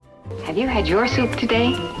Have you had your soup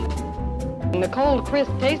today? The cold,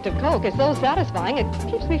 crisp taste of Coke is so satisfying, it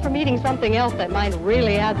keeps me from eating something else that might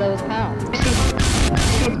really add those pounds.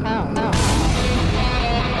 Pound.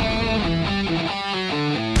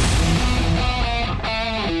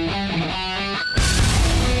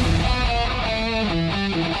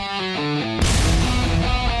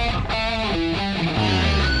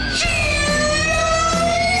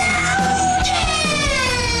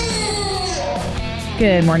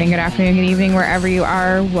 Good morning, good afternoon, good evening, wherever you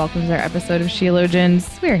are. Welcome to our episode of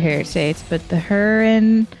Sheologians. We're here today to put the her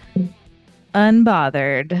in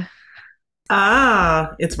Unbothered.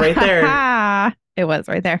 Ah, it's right there. It was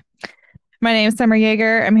right there. My name is Summer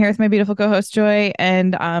Yeager. I'm here with my beautiful co-host Joy.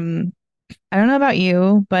 And I don't know about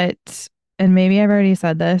you, and maybe I've already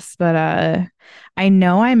said this, but I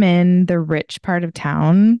know I'm in the rich part of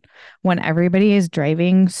town when everybody is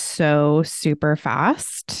driving so super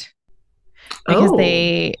fast. Because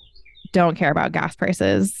they don't care about gas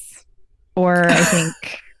prices or I think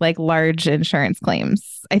like large insurance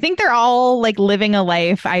claims. I think they're all like living a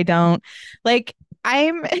life. I don't like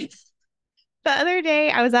the other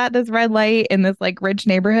day I was at this red light in this like rich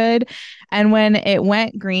neighborhood. And when it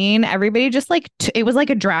went green, everybody just like it was like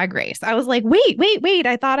a drag race. I was like, wait.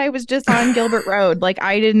 I thought I was just on Gilbert Road. Like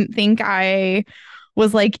I didn't think I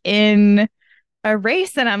was like in a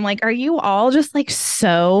race. And I'm like, are you all just like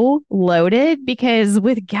so loaded? Because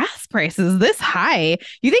with gas prices this high,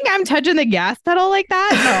 you think I'm touching the gas pedal like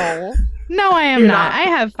that? No, I am not. I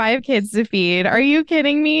have 5 kids to feed. Are you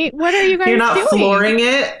kidding me? What are you guys doing? You're not flooring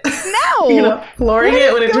it? No. You're not flooring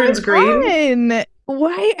it when it turns green?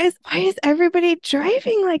 Why is everybody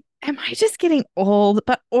driving? Like, am I just getting old?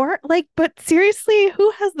 But seriously,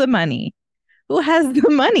 who has the money? Who has the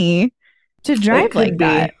money to drive like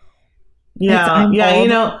that? Yeah,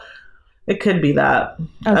 it could be that.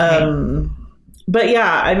 Okay. But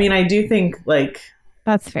yeah, I mean, I do think like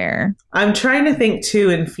that's fair. I'm trying to think too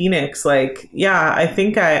in Phoenix, like, yeah, I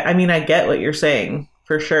think I get what you're saying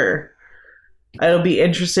for sure. I'll be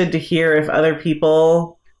interested to hear if other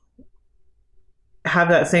people have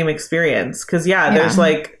that same experience. Cause there's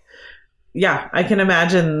like, I can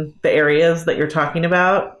imagine the areas that you're talking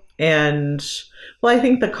about. And well, I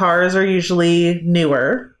think the cars are usually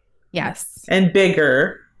newer. Yes. And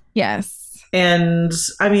bigger. Yes. And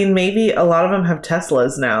I mean, maybe a lot of them have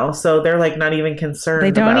Teslas now, so they're like not even concerned.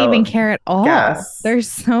 They don't even care at all. Gas. There's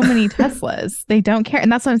so many Teslas. They don't care. And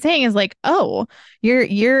that's what I'm saying is like, oh,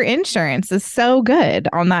 your insurance is so good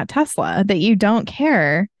on that Tesla that you don't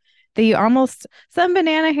care that you some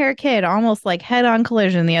banana hair kid almost like head on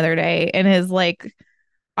collision the other day and is like,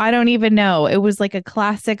 I don't even know. It was like a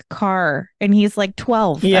classic car and he's like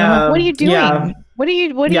 12. Yeah. I'm like, what are you doing? Yeah. What do you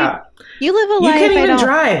you live a life. You can't even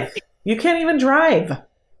drive. You can't even drive.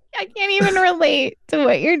 I can't even relate to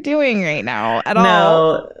what you're doing right now at all.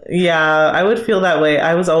 No. Yeah. I would feel that way.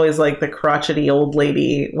 I was always like the crotchety old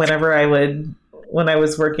lady when I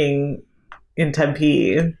was working in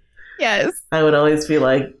Tempe. Yes. I would always be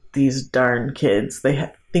like, these darn kids,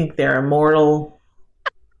 they think they're immortal.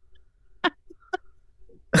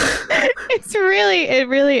 It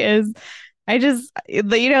really is. I just,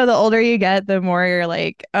 the older you get, the more you're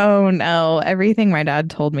like, oh no, everything my dad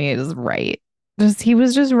told me is right. He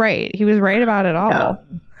was just right. He was right about it all. Yeah.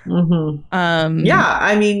 Mm-hmm.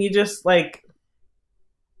 I mean, you just like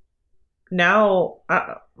now,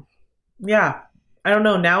 I don't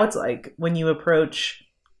know. Now it's like when you approach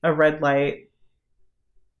a red light,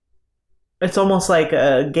 it's almost like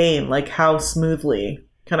a game, like how smoothly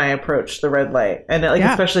can I approach the red light? And like,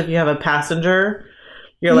 especially if you have a passenger,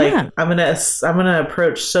 you're like, I'm gonna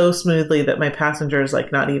approach so smoothly that my passenger is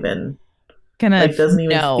like not even doesn't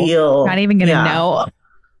even feel, not even gonna know.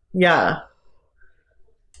 Yeah.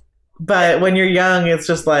 But when you're young, it's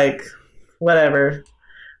just like whatever.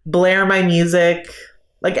 Blare my music.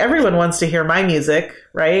 Like everyone wants to hear my music,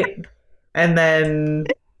 right? And then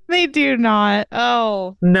they do not.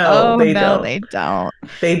 Oh. No, they don't. They don't.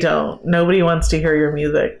 They don't. Nobody wants to hear your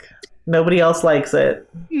music. Nobody else likes it.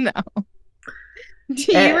 No. Do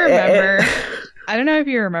you remember? I don't know if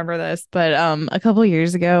you remember this, but a couple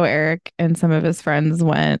years ago, Eric and some of his friends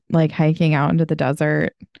went like hiking out into the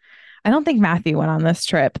desert. I don't think Matthew went on this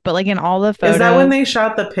trip, but like in all the photos. Is that when they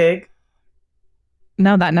shot the pig?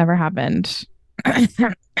 No, that never happened.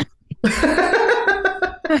 That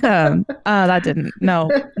didn't. No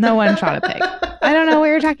one shot a pig. I don't know what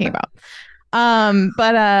you're talking about.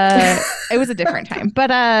 But it was a different time.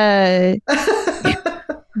 But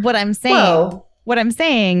what I'm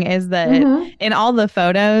saying is that in all the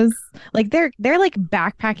photos, like they're like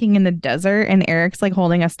backpacking in the desert and Eric's like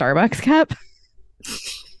holding a Starbucks cup.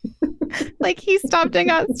 Like he stopped and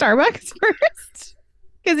got Starbucks first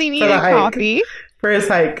because he needed hike. coffee For his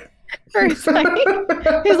hike. for his hike.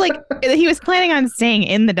 He's like, he was planning on staying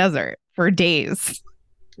in the desert for days.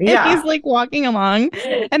 Yeah. And he's like walking along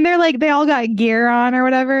and they're like, they all got gear on or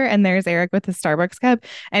whatever. And there's Eric with his Starbucks cup.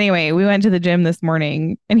 Anyway, we went to the gym this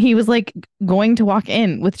morning and he was like going to walk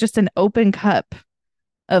in with just an open cup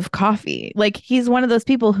of coffee. Like he's one of those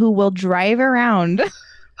people who will drive around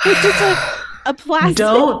with just a plastic.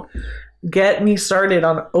 Don't get me started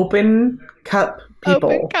on open cup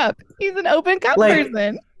people. Open cup. He's an open cup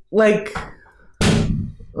person. Like,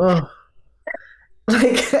 ugh.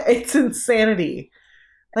 Like, it's insanity.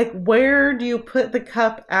 Like, where do you put the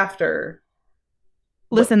cup after?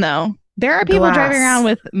 Listen, though, there are people Glass. driving around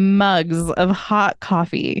with mugs of hot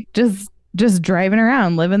coffee, just driving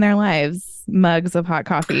around, living their lives. Mugs of hot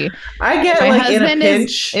coffee. I get My like in a husband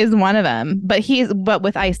pinch is one of them, but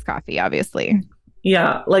with iced coffee, obviously.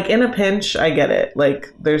 Yeah, like in a pinch, I get it.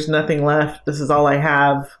 Like, there's nothing left. This is all I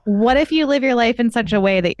have. What if you live your life in such a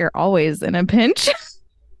way that you're always in a pinch?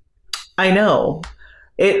 I know.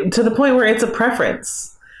 It to the point where it's a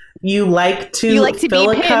preference. You like to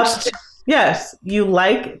fill be a cup. pinched. Yes, you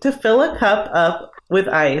like to fill a cup up with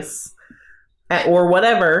ice or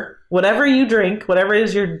whatever you drink, whatever it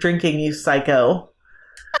is you're drinking, you psycho.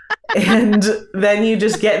 And then you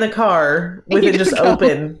just get in the car with it just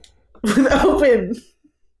open. Open.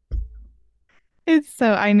 It's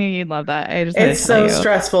so, I knew you'd love that. It's so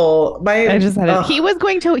stressful. I just had it. He was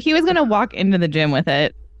going to walk into the gym with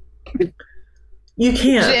it. You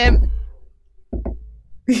can't. Gym.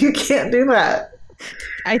 You can't do that.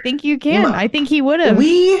 I think you can. I think he would have.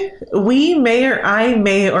 I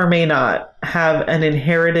may or may not have an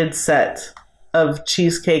inherited set of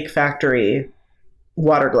Cheesecake Factory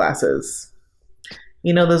water glasses.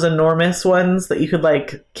 You know, those enormous ones that you could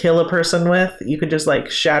like kill a person with? You could just like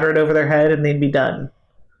shatter it over their head and they'd be done.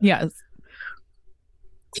 Yes.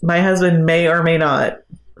 My husband may or may not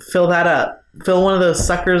fill that up. Fill one of those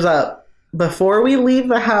suckers up before we leave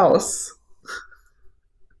the house.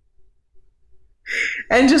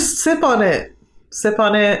 And just sip on it. Sip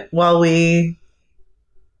on it while we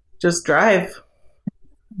just drive.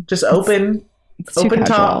 Just open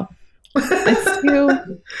top. It's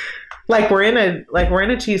too like we're in a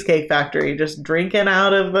Cheesecake Factory, just drinking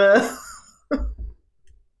out of the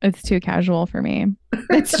It's too casual for me.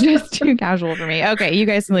 It's just too casual for me. Okay, you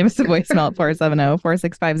guys can leave us a voicemail at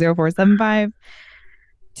 470-465-0475.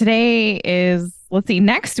 Today is, let's see,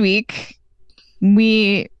 next week.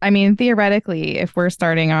 Theoretically, if we're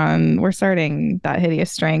starting That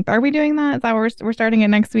Hideous Strength. Are we doing that? Is that what we're starting it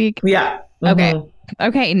next week? Yeah. Mm-hmm.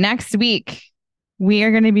 Okay. Next week, we are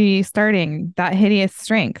going to be starting That Hideous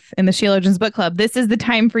Strength in the Sheologians Book Club. This is the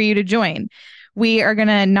time for you to join. We are going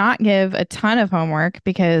to not give a ton of homework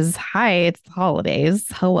because, it's the holidays.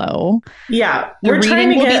 Hello. Yeah. We're trying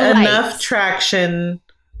to get enough traction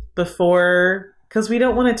before, because we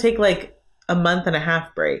don't want to take like a month and a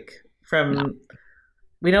half break from... No.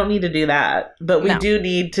 We don't need to do that, but we do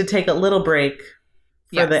need to take a little break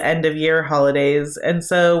for the end of year holidays. And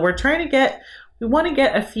so we want to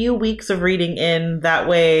get a few weeks of reading in. That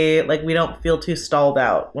way, like, we don't feel too stalled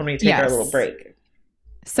out when we take our little break.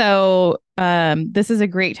 So this is a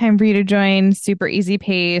great time for you to join. Super easy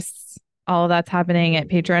pace. All of that's happening at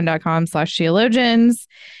patreon.com/sheologians.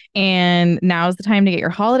 And now's the time to get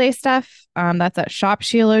your holiday stuff. That's at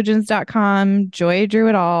shopsheologians.com. Joy drew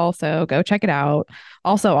it all, so go check it out.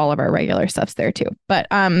 Also, all of our regular stuff's there too. But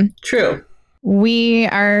true. We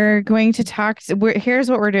are going to talk. Here's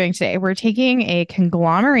what we're doing today. We're taking a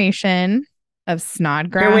conglomeration of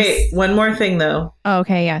Snodgrass. Wait, one more thing though. Oh,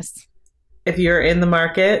 okay, yes. If you're in the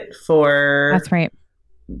market for that's right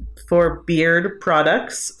for beard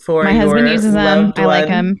products for my husband uses them. I like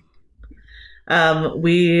them.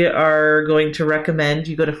 We are going to recommend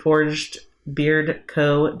you go to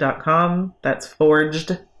forgedbeardco.com. That's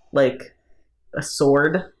forged like a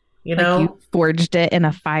sword, you know? Like you forged it in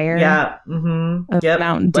a fire. Yeah. Mm-hmm. Of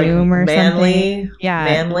Mountain Doom like or manly, something. Yeah.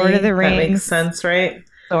 Manly. Lord of the Rings. That makes sense, right?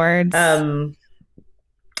 Swords.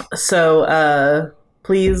 So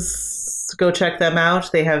please go check them out.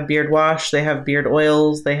 They have beard wash. They have beard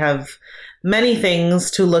oils. They have many things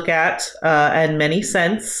to look at and many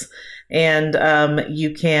scents. And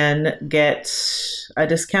you can get a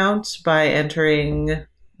discount by entering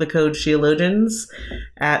the code Sheologians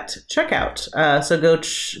at checkout. So go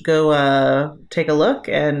take a look.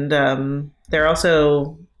 And they're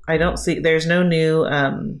also, there's no new,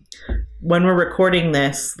 when we're recording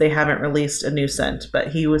this, they haven't released a new scent,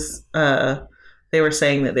 but they were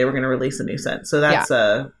saying that they were going to release a new scent. So that's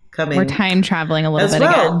coming. We're time traveling a little bit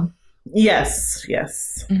well. again. Yes.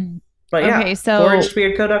 But yeah, Okay, so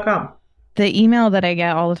foragedbeardco.com. the email that I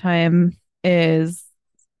get all the time is,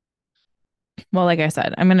 well, like I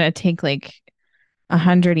said, I'm going to take like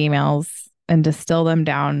 100 emails and distill them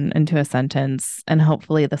down into a sentence, and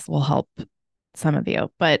hopefully this will help some of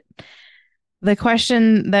you. But the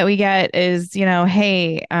question that we get is,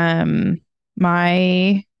 hey,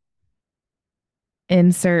 my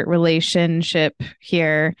insert relationship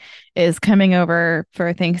here is coming over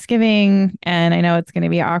for Thanksgiving, and I know it's going to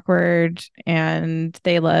be awkward, and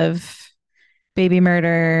they love baby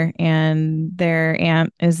murder, and their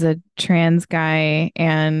aunt is a trans guy,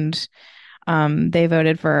 and they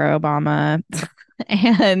voted for Obama.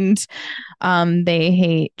 And they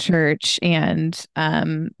hate church, and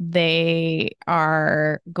they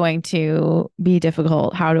are going to be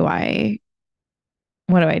difficult. What do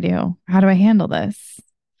I do? How do I handle this?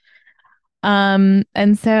 And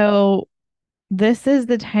so this is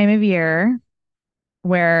the time of year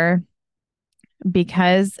where,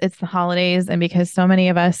 because it's the holidays and because so many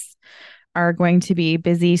of us are going to be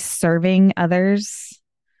busy serving others,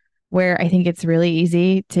 where I think it's really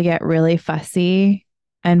easy to get really fussy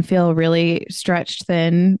and feel really stretched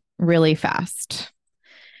thin really fast.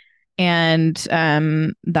 And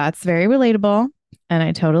that's very relatable, and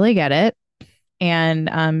I totally get it. And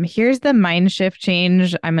here's the mind shift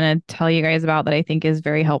change I'm going to tell you guys about that I think is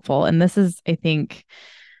very helpful. And this is, I think,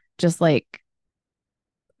 just like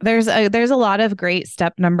there's a lot of great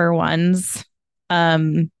step number ones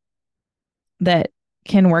that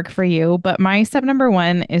can work for you. But my step number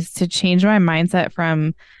one is to change my mindset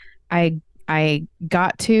from I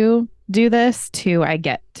got to do this to I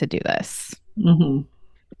get to do this. Mm-hmm.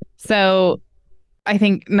 So I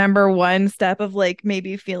think number one step of like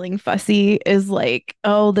maybe feeling fussy is like,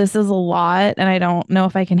 oh, this is a lot and I don't know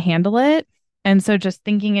if I can handle it. And so just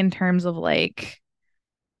thinking in terms of like,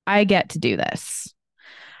 I get to do this.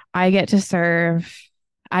 I get to serve.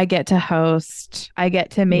 I get to host. I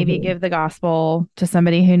get to maybe give the gospel to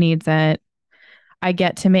somebody who needs it. I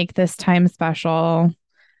get to make this time special.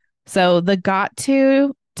 So the got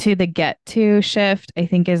to the get to shift, I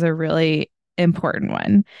think, is a really important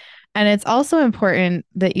one. And it's also important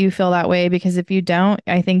that you feel that way, because if you don't,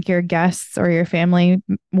 I think your guests or your family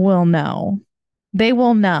will know. They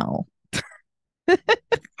will know.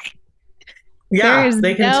 Yeah,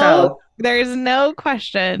 they can tell. There's no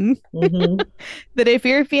question that if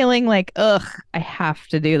you're feeling like, ugh, I have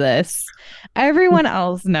to do this, everyone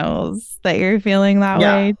else knows that you're feeling that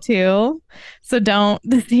way too. So don't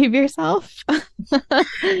deceive yourself.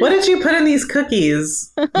 What did you put in these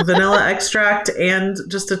cookies? Vanilla extract and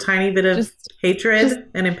just a tiny bit of hatred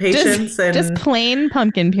and impatience and just plain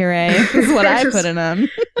pumpkin puree is what I put in them.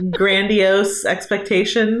 Grandiose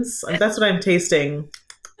expectations. That's what I'm tasting.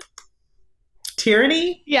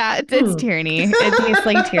 Tyranny? Yeah, it's tyranny. It tastes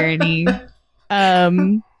like tyranny.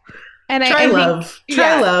 And try love.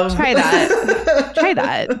 Try love. Try that. Try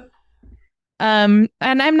that. And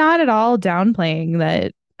I'm not at all downplaying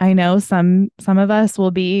that. I know some of us will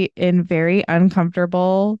be in very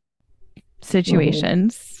uncomfortable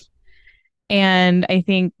situations. And I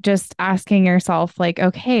think just asking yourself, like,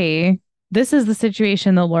 okay, this is the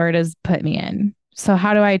situation the Lord has put me in. So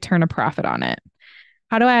how do I turn a profit on it?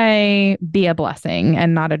 How do I be a blessing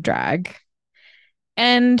and not a drag?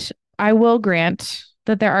 And I will grant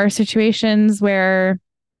that there are situations where,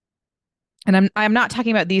 and I'm not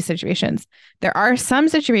talking about these situations. There are some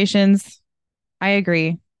situations, I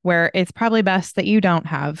agree, where it's probably best that you don't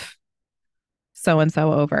have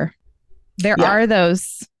so-and-so over. There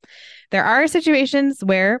are situations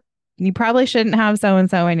where you probably shouldn't have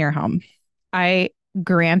so-and-so in your home. I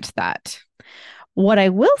grant that. What I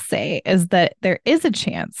will say is that there is a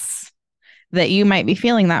chance that you might be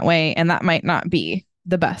feeling that way, and that might not be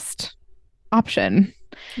the best option.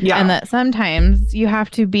 Yeah. And that sometimes you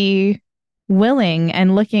have to be willing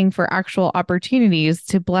and looking for actual opportunities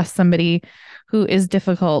to bless somebody who is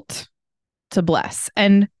difficult to bless,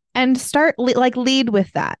 and start lead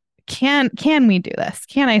with that. Can we do this?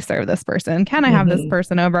 Can I serve this person? Can I have this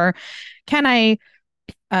person over? Can I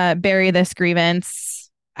bury this grievance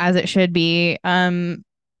as it should be? And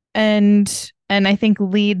I think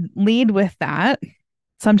lead with that.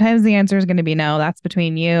 Sometimes the answer is going to be no. That's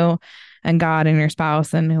between you and God and your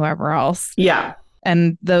spouse and whoever else. Yeah.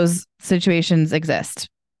 And those situations exist.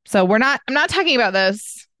 So I'm not talking about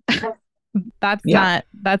this. That's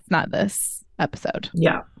not this episode.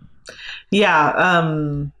 Yeah.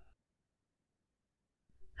 Yeah.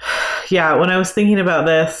 Yeah, when I was thinking about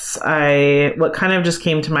this, what kind of just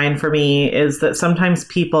came to mind for me is that sometimes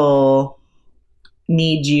people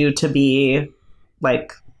need you to be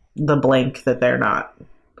like the blank that they're not.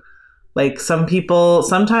 Like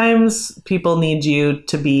sometimes people need you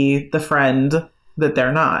to be the friend that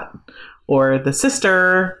they're not, or the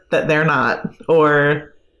sister that they're not,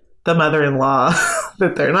 or the mother-in-law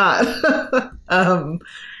that they're not.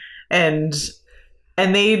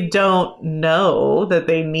 And they don't know that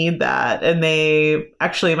they need that. And they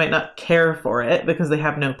actually might not care for it because they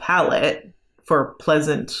have no palate for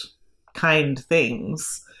pleasant, kind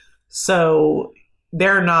things. So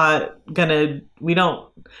they're not gonna, we don't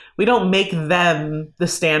make them the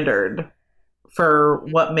standard for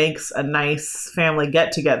what makes a nice family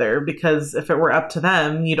get together, because if it were up to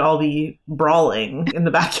them, you'd all be brawling in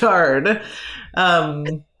the backyard.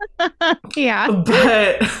 Yeah.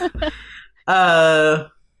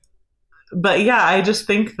 But yeah, I just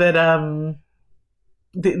think that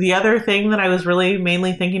the other thing that I was really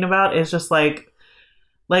mainly thinking about is just like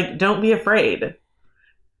don't be afraid.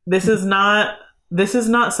 This is not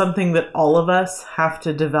something that all of us have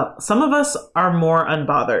to develop. Some of us are more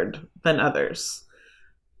unbothered than others.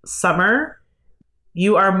 Summer,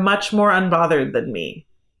 you are much more unbothered than me.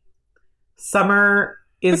 Summer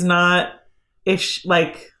is not, if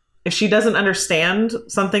she doesn't understand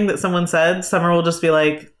something that someone said, Summer will just be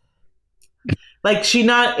like she's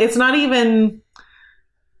not even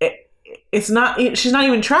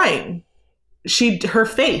trying. Her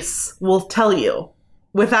face will tell you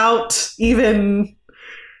without even,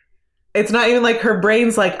 it's not even like her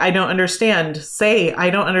brain's like, I don't understand. Say, I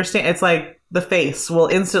don't understand. It's like the face will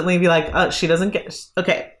instantly be like, oh, she doesn't get,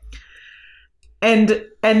 okay.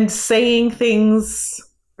 And saying things,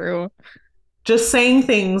 True. Just saying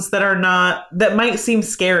things that might seem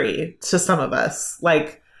scary to some of us.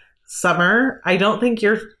 Like, Summer, I don't think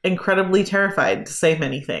you're incredibly terrified to say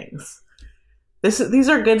many things. These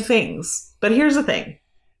are good things. But here's the thing.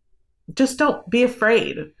 Just don't be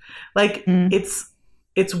afraid. Like,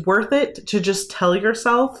 it's worth it to just tell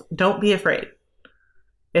yourself, don't be afraid.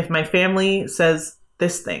 If my family says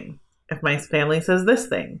this thing, if my family says this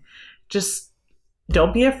thing, just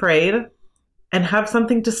don't be afraid and have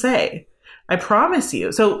something to say. I promise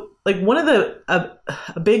you. So, like, one of a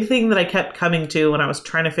big thing that I kept coming to when I was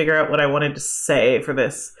trying to figure out what I wanted to say for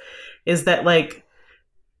this is that, like,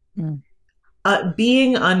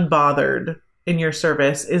 being unbothered in your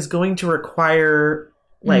service is going to require,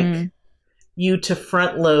 like, you to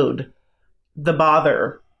front load the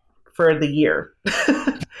bother for the year.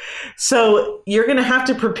 So you're going to have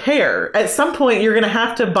to prepare. At some point, you're going to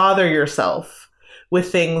have to bother yourself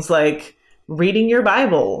with things like reading your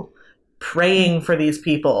Bible, praying for these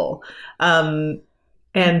people. And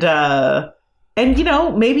you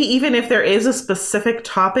know, maybe even if there is a specific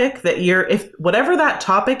topic that if whatever that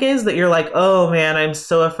topic is that you're like, oh man, I'm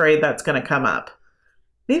so afraid that's going to come up.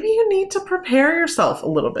 Maybe you need to prepare yourself a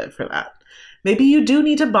little bit for that. Maybe you do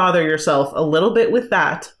need to bother yourself a little bit with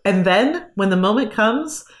that. And then when the moment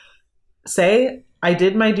comes, say, I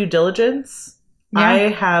did my due diligence. Yeah. I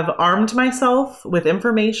have armed myself with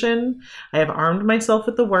information. I have armed myself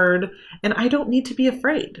with the word, and I don't need to be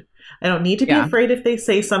afraid. I don't need to be afraid if they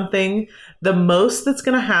say something. The most that's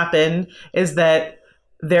going to happen is that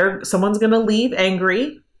someone's going to leave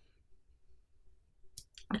angry.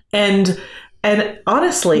 And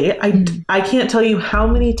honestly, I can't tell you how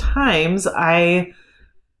many times I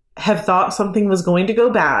have thought something was going to go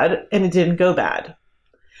bad and it didn't go bad.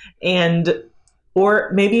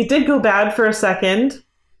 Or maybe it did go bad for a second,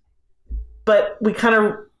 but you kind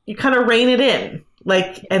of rein it in.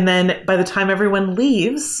 Like, and then by the time everyone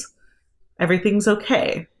leaves, everything's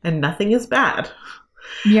okay and nothing is bad.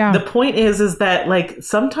 Yeah. The point is that, like,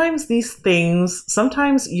 sometimes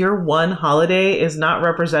your one holiday is not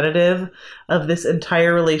representative of this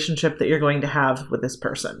entire relationship that you're going to have with this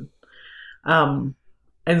person. And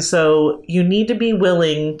so you need to be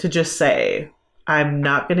willing to just say, I'm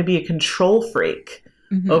not going to be a control freak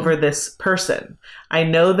over this person. I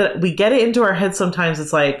know that we get it into our head sometimes.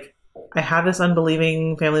 It's like, I have this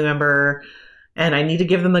unbelieving family member and I need to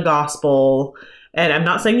give them the gospel. And I'm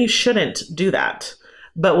not saying you shouldn't do that.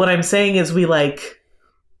 But what I'm saying is we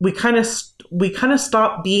kind of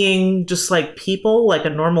stop being just like people, like a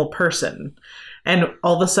normal person. And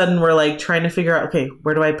all of a sudden we're like trying to figure out, okay,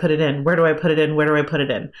 where do I put it in? Where do I put it in? Where do I put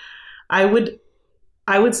it in? I would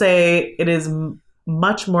say it is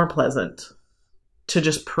much more pleasant to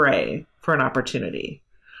just pray for an opportunity,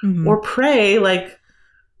 or pray like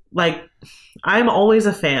I'm always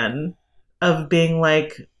a fan of being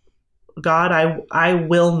like, God, I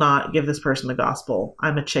will not give this person the gospel.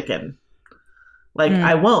 I'm a chicken. Like,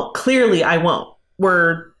 I won't. Clearly, I won't.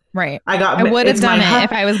 Right. I would have done it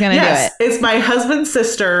if I was going to do it. It's my husband's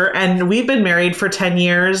sister, and we've been married for 10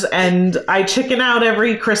 years, and I chicken out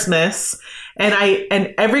every Christmas.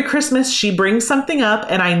 And every Christmas she brings something up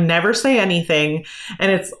and I never say anything.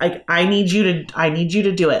 And it's like, I need you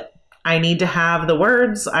to do it. I need to have the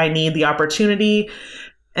words. I need the opportunity.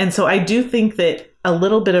 And so I do think that a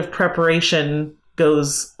little bit of preparation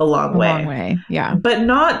goes a long way. A long way. Yeah. But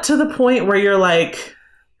not to the point where you're like,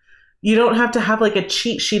 you don't have to have like a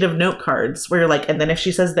cheat sheet of note cards where you're like, and then if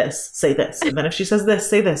she says this, say this. And then if she says this,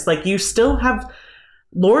 say this. Like, you still have,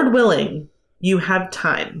 Lord willing, you have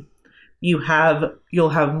time. You'll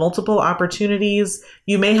have multiple opportunities.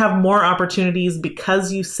 You may have more opportunities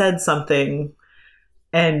because you said something.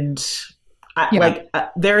 And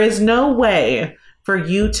there is no way for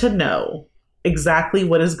you to know exactly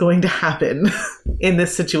what is going to happen in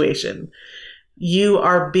this situation. You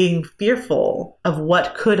are being fearful of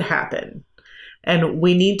what could happen. And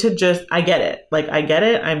we need to just, I get it. Like, I get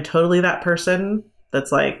it. I'm totally that person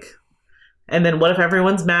that's like, and then what if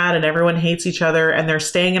everyone's mad and everyone hates each other and they're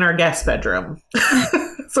staying in our guest bedroom?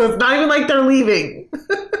 So it's not even like they're leaving.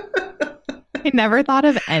 I never thought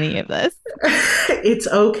of any of this. It's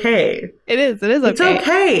okay. It is okay. It's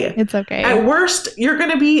okay. It's okay. At worst, you're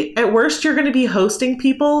going to be hosting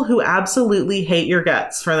people who absolutely hate your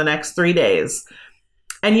guts for the next 3 days.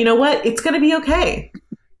 And you know what? It's going to be okay.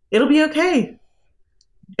 It'll be okay.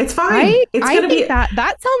 It's fine. Right? It's I going to think be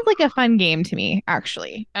that sounds like a fun game to me,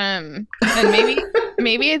 actually. And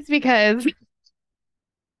maybe it's because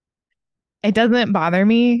it doesn't bother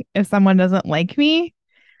me if someone doesn't like me.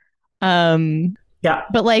 Yeah.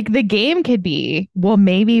 But like, the game could be, well,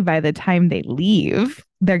 maybe by the time they leave,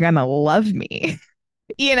 they're gonna love me.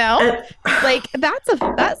 You know? Like, that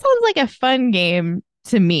sounds like a fun game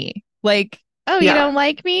to me. Like, oh, you don't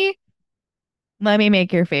like me? Let me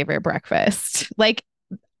make your favorite breakfast. Like,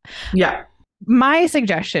 yeah. My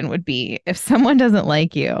suggestion would be, if someone doesn't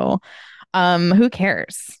like you, who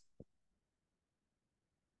cares?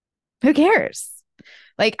 Who cares?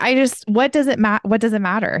 Like, what does it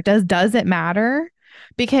matter? Does it matter?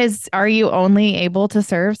 Because are you only able to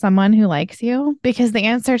serve someone who likes you? Because the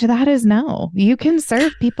answer to that is no. You can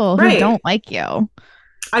serve people who don't like you.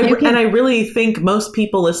 And I really think most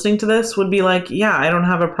people listening to this would be like, yeah, I don't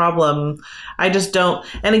have a problem. I just don't.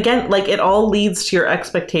 And again, like, it all leads to your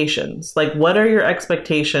expectations. Like, what are your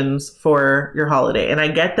expectations for your holiday? And I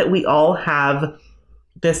get that we all have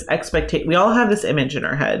this we all have this image in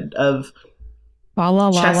our head of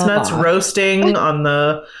chestnuts roasting on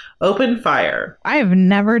the open fire. I have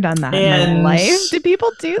never done that in my life. Do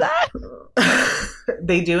people do that?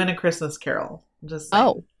 They do in A Christmas Carol. Just saying.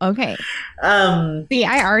 Oh, okay. See,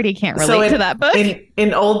 I already can't relate to that book.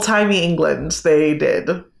 In old-timey England, they did.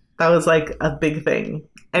 That was like a big thing.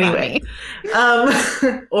 Anyway.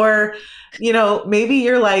 Or, maybe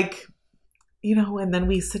you're like, and then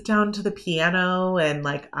we sit down to the piano and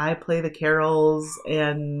like I play the carols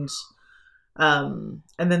and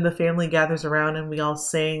then the family gathers around and we all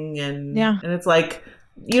sing and it's like,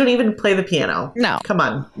 you don't even play the piano. No. Come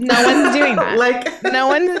on. No one's doing that. Like, no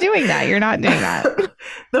one's doing that. You're not doing that.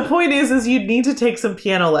 The point is you need to take some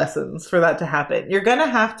piano lessons for that to happen. You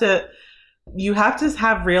have to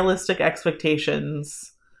have realistic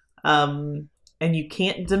expectations. And you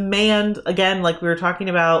can't demand, again, like we were talking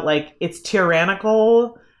about, like, it's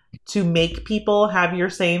tyrannical to make people have your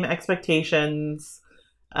same expectations.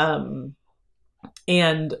 But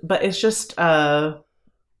it's just,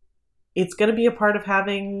 it's going to be a part of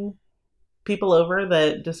having people over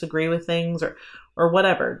that disagree with things or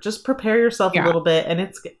whatever. Just prepare yourself a little bit, and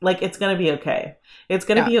it's going to be okay. It's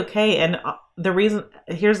going to be okay. And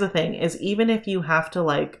here's the thing, is even if you have to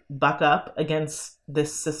like buck up against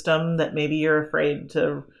this system that maybe you're afraid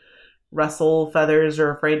to rustle feathers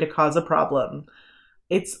or afraid to cause a problem,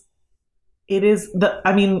 these days,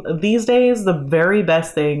 the very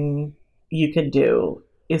best thing you can do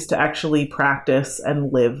is to actually practice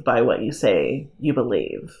and live by what you say you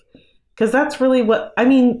believe. Because that's really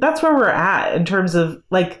that's where we're at in terms of,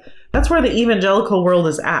 like, that's where the evangelical world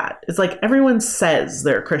is at. It's like everyone says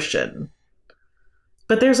they're Christian.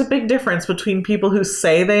 But there's a big difference between people who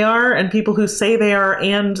say they are and people who say they are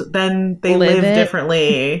and then they live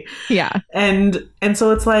differently. Yeah. And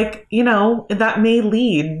so it's like, that may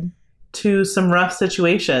lead to some rough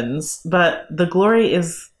situations, but the glory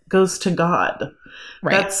goes to God.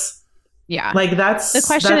 Right. The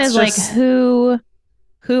question is like,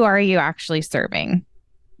 who are you actually serving?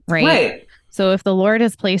 Right. So if the Lord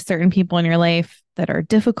has placed certain people in your life that are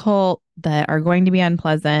difficult, that are going to be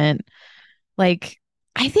unpleasant, like,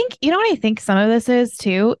 I think, what I think some of this is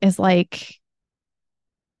too, is like,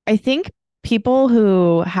 I think people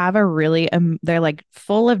who have a really, they're like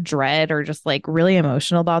full of dread or just like really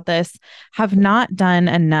emotional about this have not done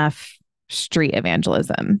enough street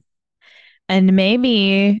evangelism. And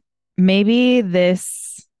maybe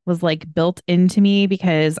this was like built into me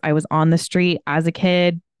because I was on the street as a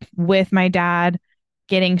kid with my dad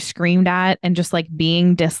getting screamed at and just like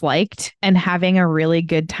being disliked and having a really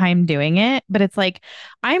good time doing it. But it's like,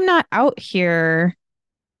 I'm not out here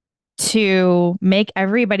to make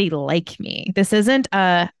everybody like me. This isn't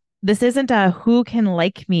a who can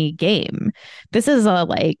like me game. This is a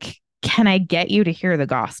like, can I get you to hear the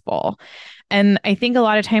gospel? And I think a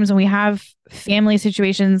lot of times when we have family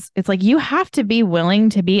situations, it's like you have to be willing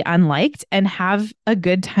to be unliked and have a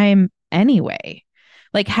good time anyway.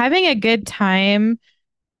 Like having a good time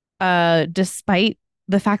despite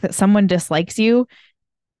the fact that someone dislikes you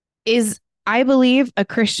is, I believe, a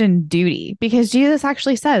Christian duty, because Jesus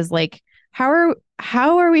actually says, like, how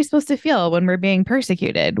are we supposed to feel when we're being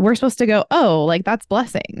persecuted? We're supposed to go, oh, like that's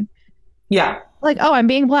blessing. Yeah. Like, oh, I'm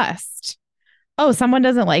being blessed. Oh, someone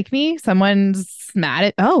doesn't like me. Someone's mad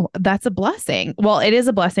at, oh, that's a blessing. Well, it is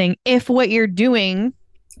a blessing if what you're doing,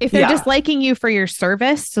 if they're disliking you for your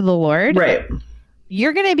service to the Lord, right,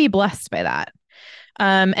 you're going to be blessed by that.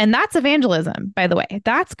 And that's evangelism, by the way.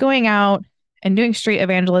 That's going out and doing street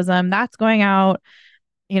evangelism. That's going out,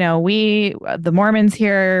 the Mormons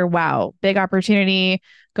here, wow, big opportunity,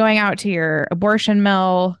 going out to your abortion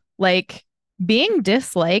mill, like being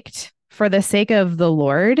disliked for the sake of the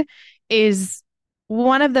Lord is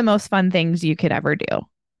one of the most fun things you could ever do.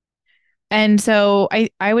 And so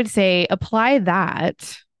I would say apply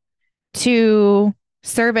that to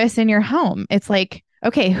service in your home. It's like,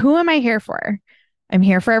 okay, who am I here for? I'm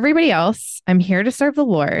here for everybody else. I'm here to serve the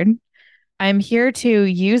Lord. I'm here to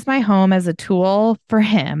use my home as a tool for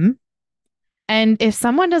him. And if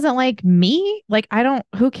someone doesn't like me, like I don't,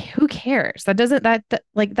 who cares?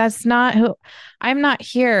 That's not who, I'm not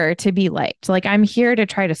here to be liked. Like I'm here to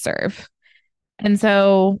try to serve. And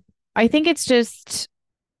so I think it's just,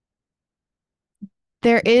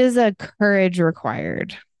 there is a courage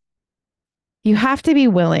required. You have to be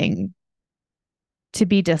willing to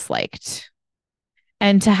be disliked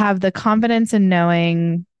and to have the confidence in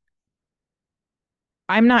knowing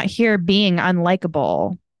I'm not here being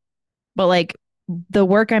unlikable, but like the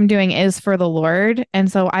work I'm doing is for the Lord.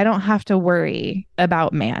 And so I don't have to worry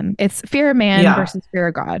about man. It's fear of man versus fear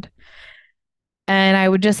of God. And I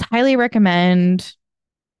would just highly recommend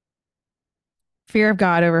fear of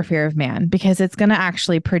God over fear of man, because it's going to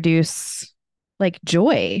actually produce like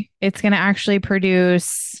joy. It's going to actually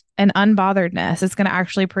produce an unbotheredness. It's going to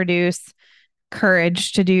actually produce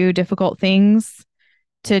courage to do difficult things,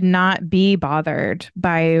 to not be bothered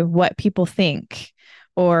by what people think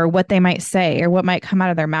or what they might say or what might come out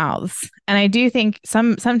of their mouths. And I do think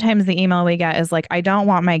sometimes the email we get is like, I don't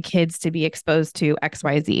want my kids to be exposed to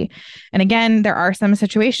XYZ. And again, there are some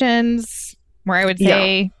situations where I would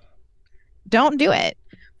say, don't do it.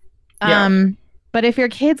 But if your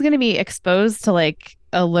kid's going to be exposed to like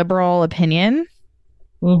a liberal opinion,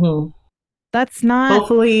 that's not.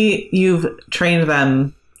 Hopefully you've trained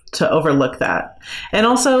them to overlook that. And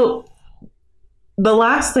also, the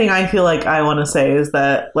last thing I feel like I want to say is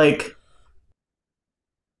that, like,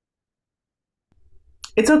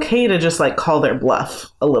 it's okay to just like call their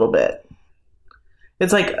bluff a little bit.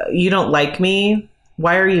 It's like, you don't like me.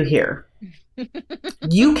 Why are you here?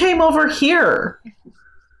 You came over here.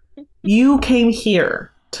 You came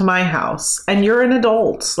here to my house and you're an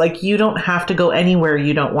adult. Like, you don't have to go anywhere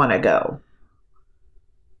you don't want to go.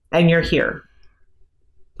 And you're here.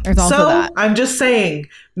 There's also that. I'm just saying,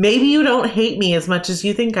 maybe you don't hate me as much as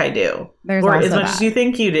you think I do. Or as much as you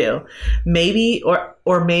think you do. Maybe,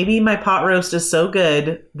 or maybe my pot roast is so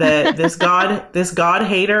good that this God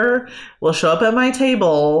hater will show up at my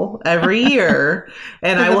table every year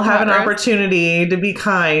and I will have an opportunity to be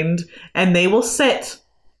kind, and they will sit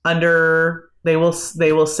under, they will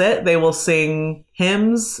sing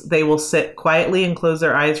hymns, they will sit quietly and close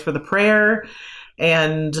their eyes for the prayer.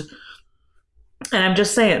 And I'm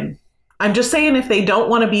just saying, if they don't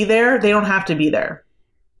want to be there, they don't have to be there.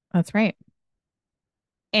 That's right.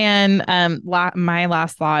 And my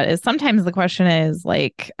last thought is, sometimes the question is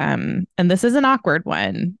like, and this is an awkward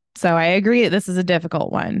one, so I agree that this is a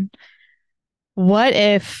difficult one. What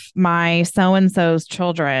if my so-and-so's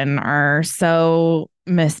children are so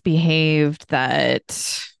misbehaved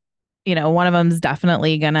that, one of them's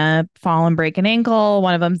definitely gonna fall and break an ankle,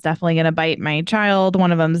 one of them's definitely gonna bite my child,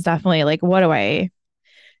 one of them's definitely like, what do I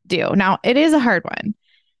do? Now, it is a hard one.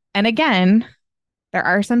 And again, there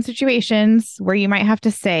are some situations where you might have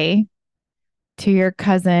to say to your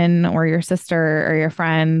cousin or your sister or your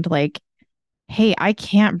friend, like, hey, I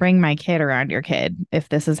can't bring my kid around your kid if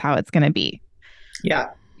this is how it's going to be. Yeah.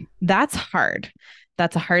 That's hard.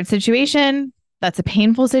 That's a hard situation. That's a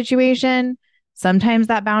painful situation. Sometimes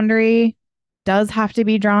that boundary does have to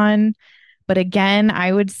be drawn. But again,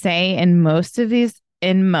 I would say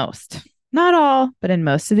not all, but in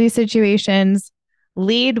most of these situations,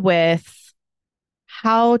 lead with,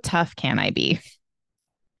 how tough can I be?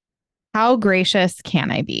 How gracious can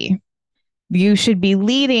I be? You should be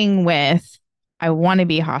leading with, I want to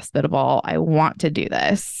be hospitable. I want to do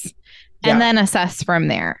this. Yeah. And then assess from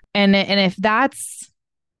there. And if that's,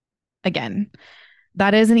 again,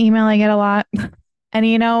 that is an email I get a lot. And,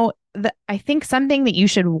 you know, I think something that you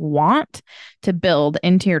should want to build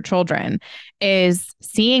into your children is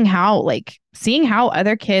seeing how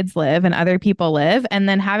other kids live and other people live, and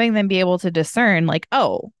then having them be able to discern, like,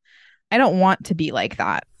 oh, I don't want to be like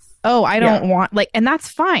that. Oh, I don't want, like, and that's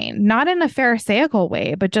fine. Not in a pharisaical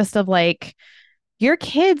way, but just of like, your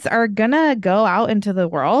kids are going to go out into the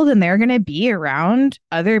world and they're going to be around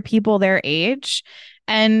other people their age.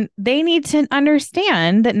 And they need to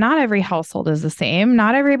understand that not every household is the same.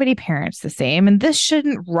 Not everybody parents the same. And this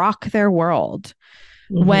shouldn't rock their world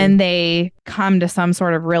when they come to some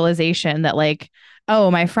sort of realization that, like,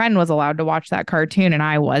 oh, my friend was allowed to watch that cartoon and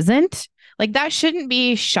I wasn't. Like, that shouldn't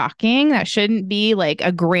be shocking. That shouldn't be like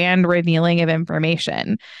a grand revealing of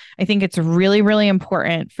information. I think it's really, really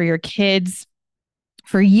important for your kids,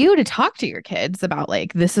 for you to talk to your kids about,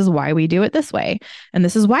 like, this is why we do it this way. And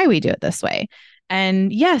this is why we do it this way.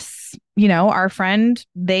 And yes, you know, our friend,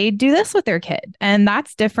 they do this with their kid and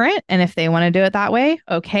that's different. And if they want to do it that way,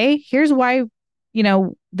 okay, here's why, you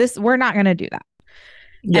know, we're not going to do that.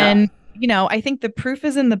 Yeah. And, you know, I think the proof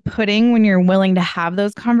is in the pudding when you're willing to have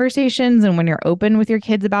those conversations and when you're open with your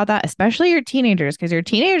kids about that, especially your teenagers, because your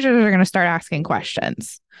teenagers are going to start asking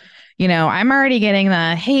questions. You know, I'm already getting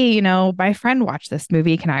the, hey, you know, my friend watched this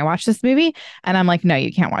movie. Can I watch this movie? And I'm like, no,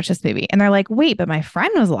 you can't watch this movie. And they're like, wait, but my friend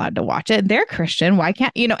was allowed to watch it. They're Christian. Why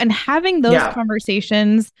can't, you know, and having those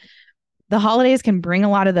conversations, the holidays can bring a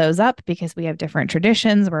lot of those up because we have different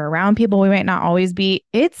traditions. We're around people we might not always be.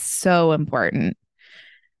 It's so important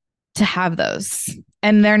to have those.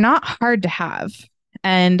 And they're not hard to have.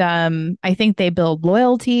 And I think they build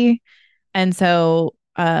loyalty. And so,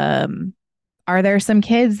 are there some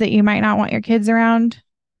kids that you might not want your kids around?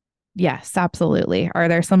 Yes, absolutely. Are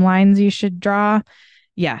there some lines you should draw?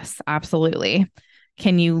 Yes, absolutely.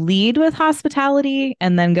 Can you lead with hospitality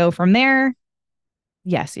and then go from there?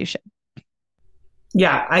 Yes, you should.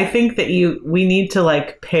 Yeah, I think that we need to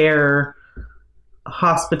like pair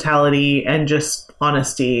hospitality and just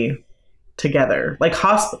honesty together. Like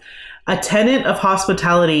a tenet of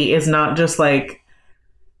hospitality is not just like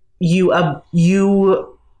you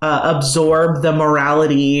absorb the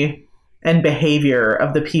morality and behavior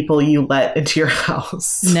of the people you let into your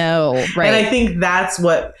house. No, right. And I think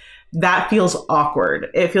that feels awkward.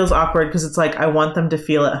 It feels awkward because it's like, I want them to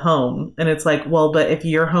feel at home. And it's like, well, but if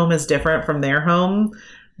your home is different from their home,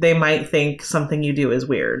 they might think something you do is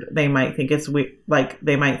weird. They might think it's like,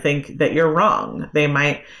 they might think that you're wrong.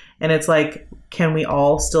 And it's like, can we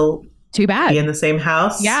all still too bad be in the same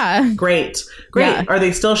house? Yeah. Great. Yeah. Are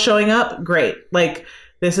they still showing up? Great. Like,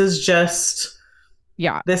 this is just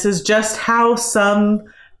how some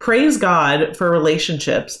praise God for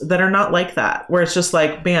relationships that are not like that, where it's just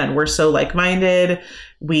like, man, we're so like-minded.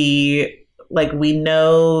 We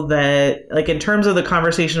know that, like, in terms of the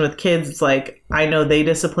conversation with kids, it's like, I know they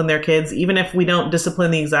discipline their kids, even if we don't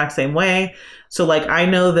discipline the exact same way. So like, I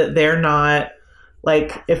know that they're not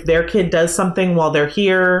like, if their kid does something while they're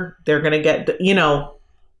here, they're going to get, you know,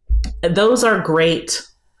 those are great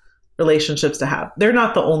relationships to have. They're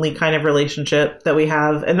not the only kind of relationship that we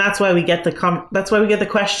have. And that's why we get the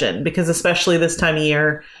question, because especially this time of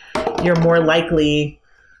year, you're more likely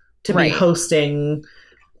to be hosting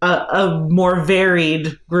a more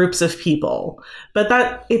varied groups of people. But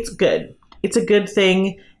that it's good. It's a good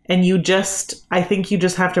thing. And I think you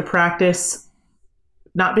just have to practice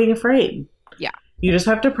not being afraid. Yeah. You just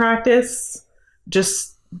have to practice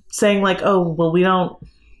just saying like, oh, well, we don't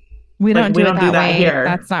do that here.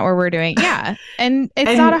 That's not what we're doing. Yeah. And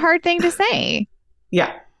it's not a hard thing to say.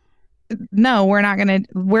 Yeah. No,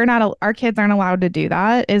 our kids aren't allowed to do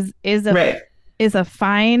that is a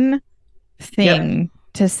fine thing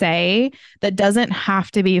to say that doesn't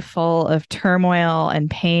have to be full of turmoil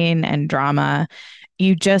and pain and drama.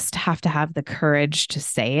 You just have to have the courage to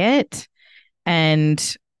say it.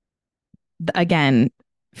 And again,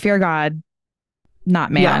 fear God,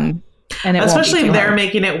 not man. Yeah. And especially if they're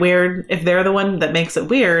making it weird, if they're the one that makes it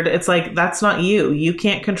weird, it's like, that's not you. You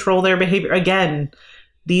can't control their behavior. Again,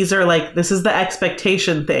 this is the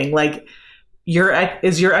expectation thing. Like,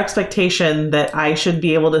 is your expectation that I should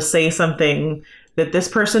be able to say something that this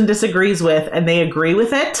person disagrees with and they agree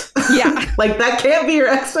with it. Yeah. Like that can't be your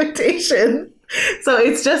expectation. So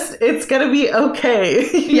it's going to be okay.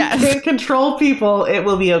 Yes. You can't control people. It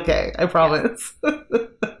will be okay. I promise.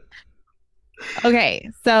 Okay.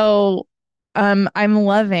 So I'm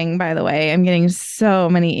loving, by the way, I'm getting so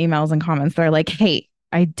many emails and comments that are like, hey,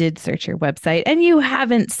 I did search your website and you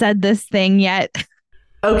haven't said this thing yet.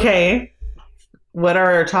 Okay. What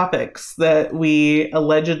are our topics that we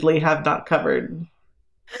allegedly have not covered?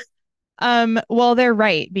 Well, they're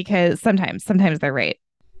right because sometimes they're right.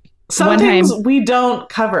 Sometimes we don't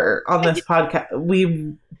cover on this podcast.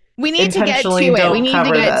 We need to get to it. We need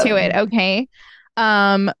to get to it. Okay.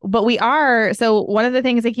 But we are. So one of the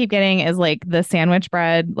things I keep getting is like the sandwich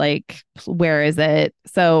bread. Like, where is it?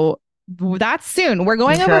 So that's soon. We're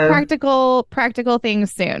going over practical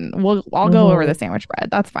things soon. I'll go over the sandwich bread.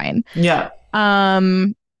 That's fine. Yeah.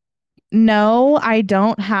 No, I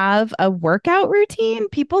don't have a workout routine.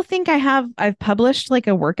 People think I've published like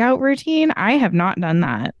a workout routine. I have not done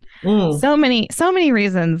that. So many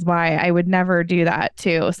reasons why I would never do that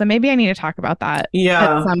too. So maybe I need to talk about that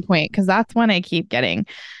at some point because that's one I keep getting.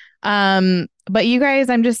 But you guys,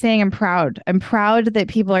 I'm just saying I'm proud. I'm proud that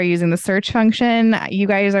people are using the search function. You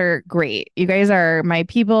guys are great. You guys are my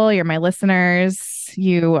people. You're my listeners.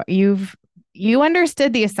 You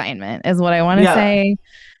understood the assignment is what I want to say.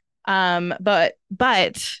 But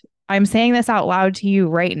I'm saying this out loud to you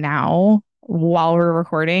right now while we're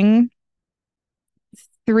recording.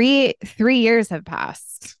 3 years have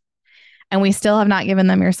passed and we still have not given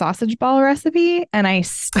them your sausage ball recipe. And I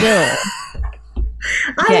still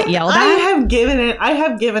get yelled at. I have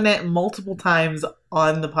given it multiple times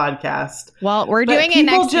on the podcast. Well, we're doing it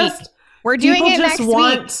next week. We're doing it next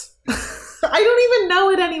week. I don't even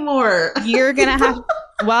know it anymore. You're going to have,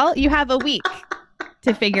 well, you have a week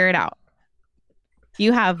to figure it out.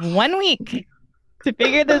 You have 1 week to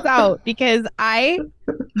figure this out because I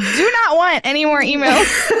do not want any more emails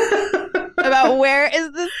about where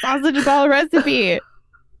is the sausage ball recipe.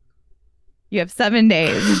 You have 7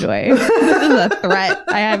 days, Joy. This is a threat.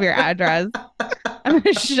 I have your address. I'm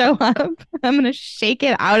going to show up. I'm going to shake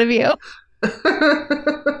it out of you.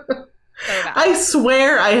 I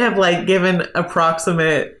swear I have like given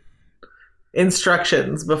approximate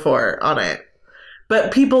instructions before on it.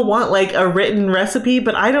 But people want like a written recipe,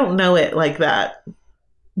 but I don't know it like that.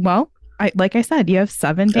 Well, like I said, you have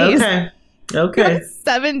 7 days. Okay.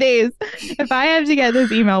 7 days. If I have to get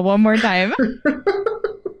this email one more time, I'm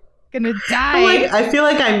gonna die. I feel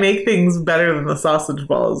like I make things better than the sausage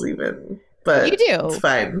balls even. But you do. It's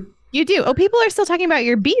fine. You do. Oh, people are still talking about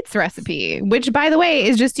your beets recipe, which, by the way,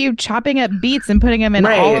 is just you chopping up beets and putting them in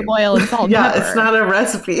olive oil and salt and pepper. Yeah, it's not a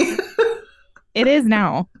recipe. It is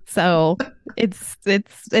now. So it's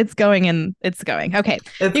going in. It's going. Okay.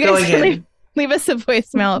 It's you guys going in. Leave us a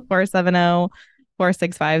voicemail at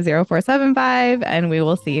 470-465-0475, and we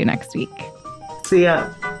will see you next week. See ya.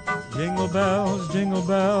 Jingle bells, jingle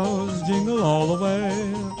all the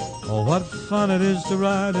way. Oh, what fun it is to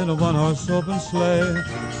ride in a one-horse open sleigh.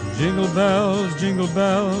 Jingle bells,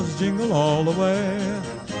 jingle all the way.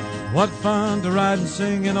 What fun to ride and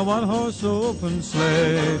sing in a one-horse open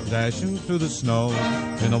sleigh. Dashing through the snow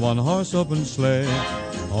in a one-horse open sleigh.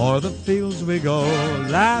 O'er the fields we go,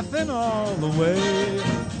 laughing all the way.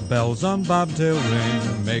 Bells on bobtail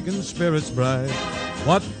ring, making spirits bright.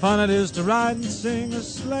 What fun it is to ride and sing a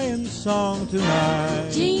sleighing song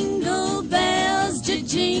tonight. Jingle bells,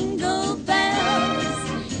 jingle bells,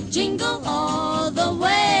 jingle all